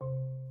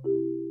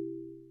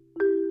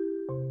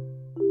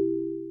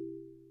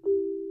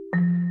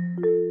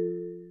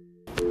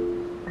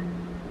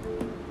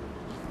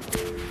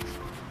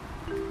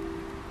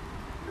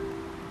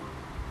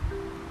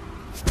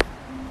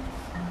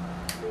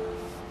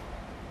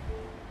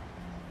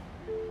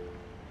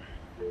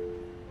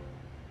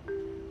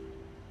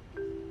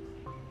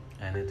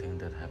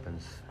that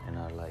happens in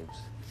our lives.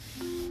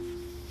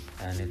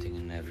 Anything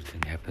and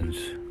everything happens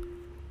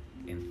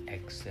in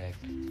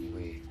exact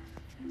way,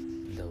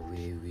 the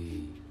way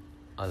we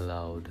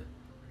allowed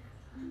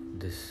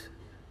this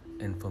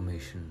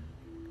information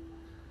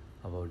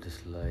about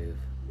this life.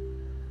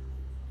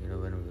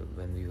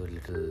 When we were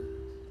little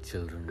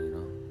children,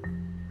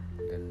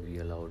 then we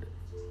allowed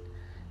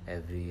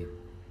every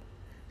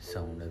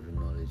sound, every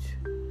knowledge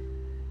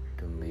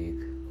to make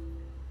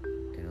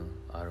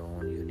our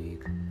own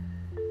unique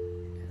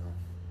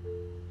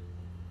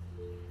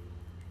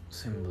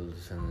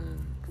symbols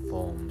and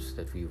forms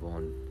that we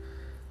want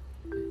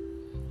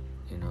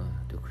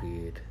to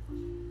create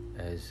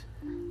as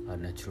our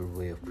natural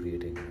way of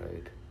creating,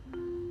 right?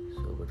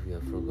 So but we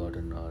have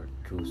forgotten our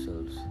true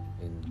selves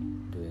in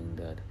doing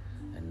that,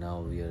 and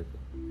now we are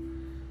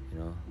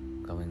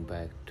coming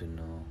back to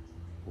know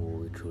who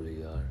we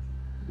truly are.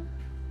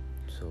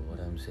 So what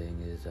I'm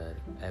saying is that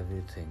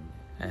everything,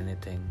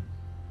 anything,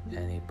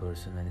 any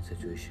person, any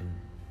situation,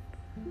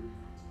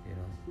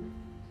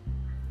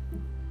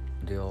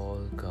 they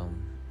all come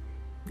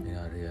in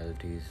our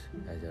realities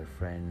as our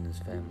friends,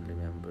 family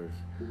members,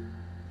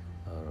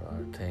 or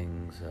our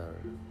things, or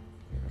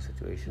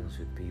situations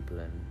with people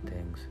and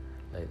things.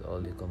 Like all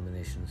the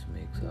combinations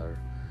makes our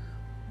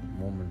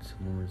moments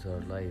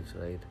our lives,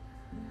 right?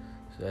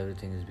 So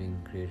everything is being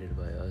created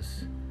by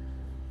us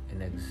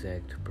in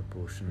exact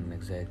proportion,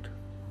 exact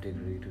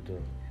degree to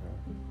the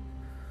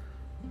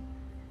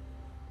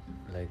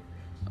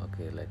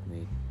let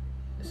me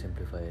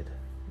simplify it.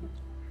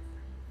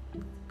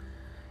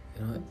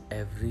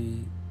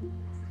 Every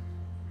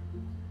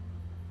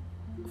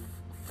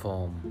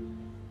form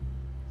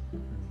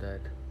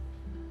that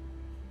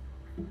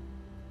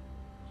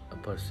a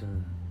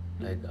person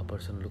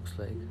looks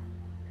like,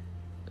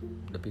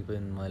 the people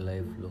in my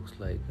life looks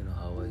like,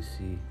 how I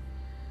see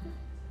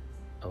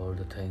about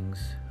the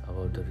things,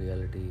 about the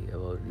reality,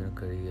 about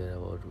career,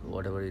 about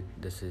whatever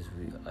this is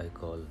I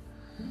call,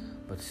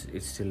 but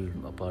it's still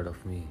a part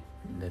of me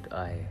that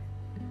I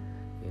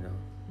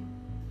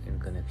in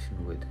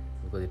connection with,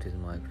 because it is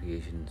my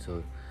creation.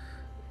 So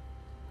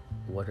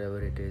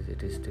whatever it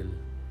is still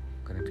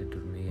connected to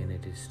me, and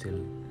it is still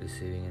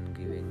receiving and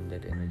giving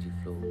that energy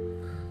flow.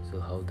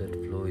 So how that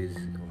flow is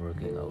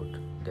working out,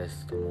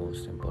 that's the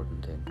most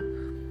important thing.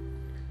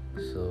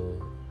 So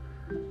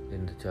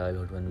in the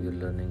childhood, when we are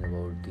learning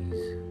about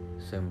these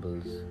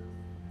symbols,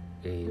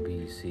 A,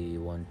 B, C,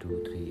 1,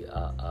 2, 3,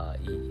 A,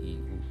 E, E,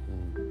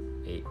 U,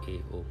 A,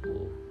 O,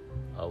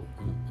 O,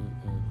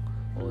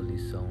 all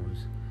these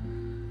sounds,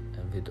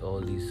 and with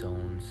all these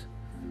sounds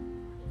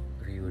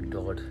we were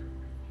taught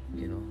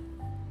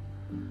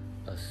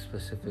a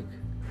specific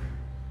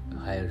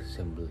higher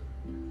symbol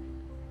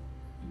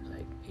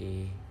like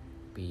A,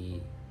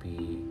 P,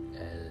 P,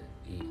 L,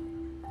 E.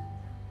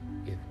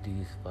 If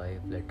these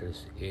 5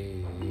 letters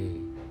A,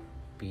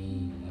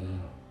 P,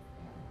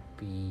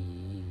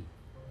 P,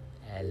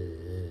 L,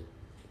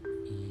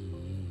 E,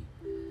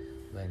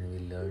 when we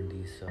learn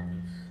these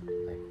sounds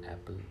like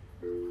apple,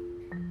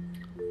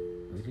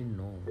 we didn't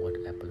know what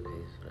apple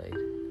is, right?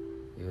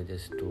 We were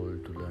just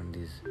told to learn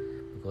this,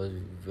 because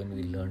when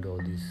we learned all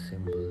these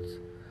symbols,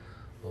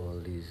 all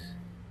these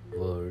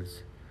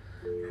words,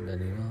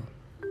 then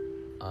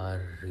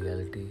our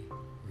reality,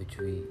 which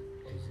we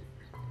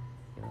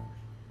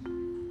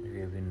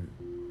have been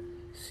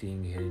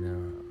seeing here in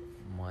our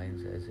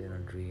minds as in our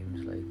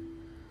dreams,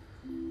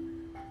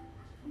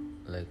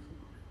 like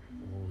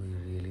who we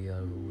really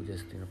are, who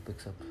just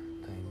picks up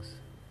things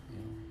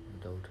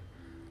without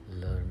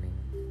learning,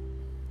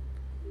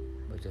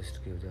 but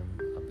just give them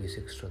a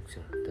basic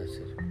structure, that's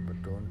it,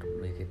 but don't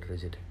make it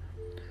rigid.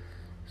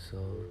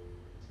 So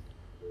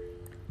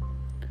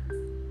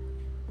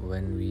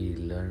when we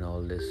learn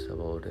all this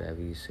about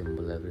every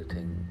symbol,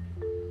 everything,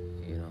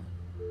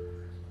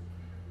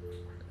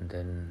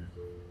 then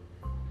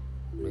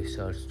we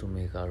start to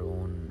make our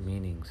own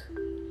meanings.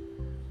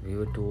 We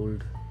were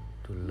told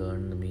to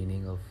learn the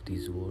meaning of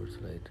these words,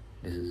 right?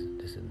 This is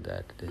this and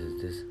that, this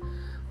is this,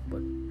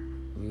 but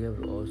we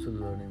are also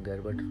learning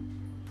that, but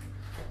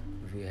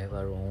we have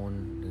our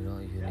own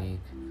unique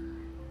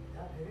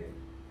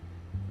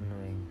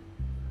knowing,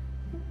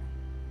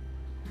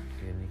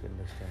 unique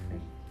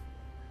understanding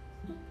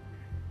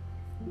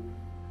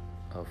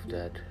of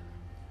that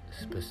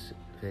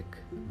specific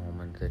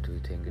moment that we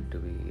think it to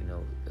be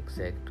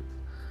exact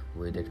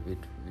way that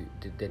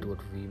that what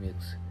we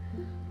makes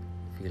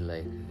feel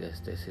like, yes,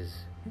 this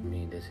is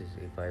me, this is,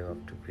 if I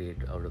have to create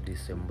out of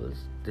these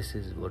symbols, this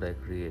is what I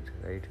create,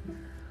 right?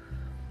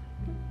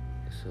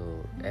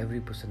 So every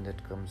person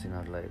that comes in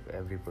our life,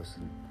 every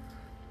person,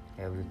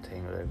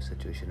 everything, or every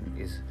situation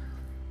is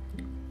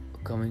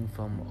coming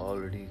from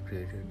already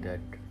created that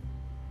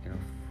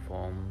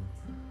form,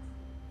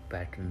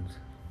 patterns,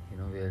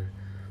 where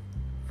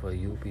for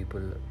you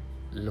people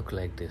look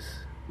like this,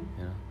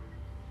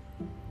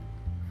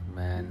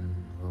 man,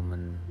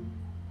 woman,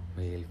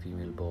 male,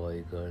 female,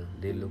 boy, girl,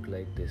 they look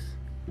like this.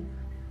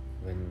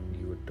 When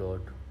you were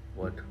taught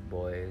what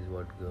boy is,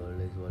 what girl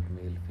is, what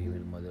male,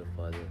 female, mother,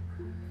 father,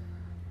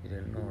 You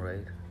didn't know,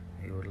 right?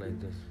 You were like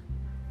this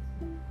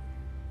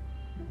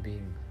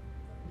being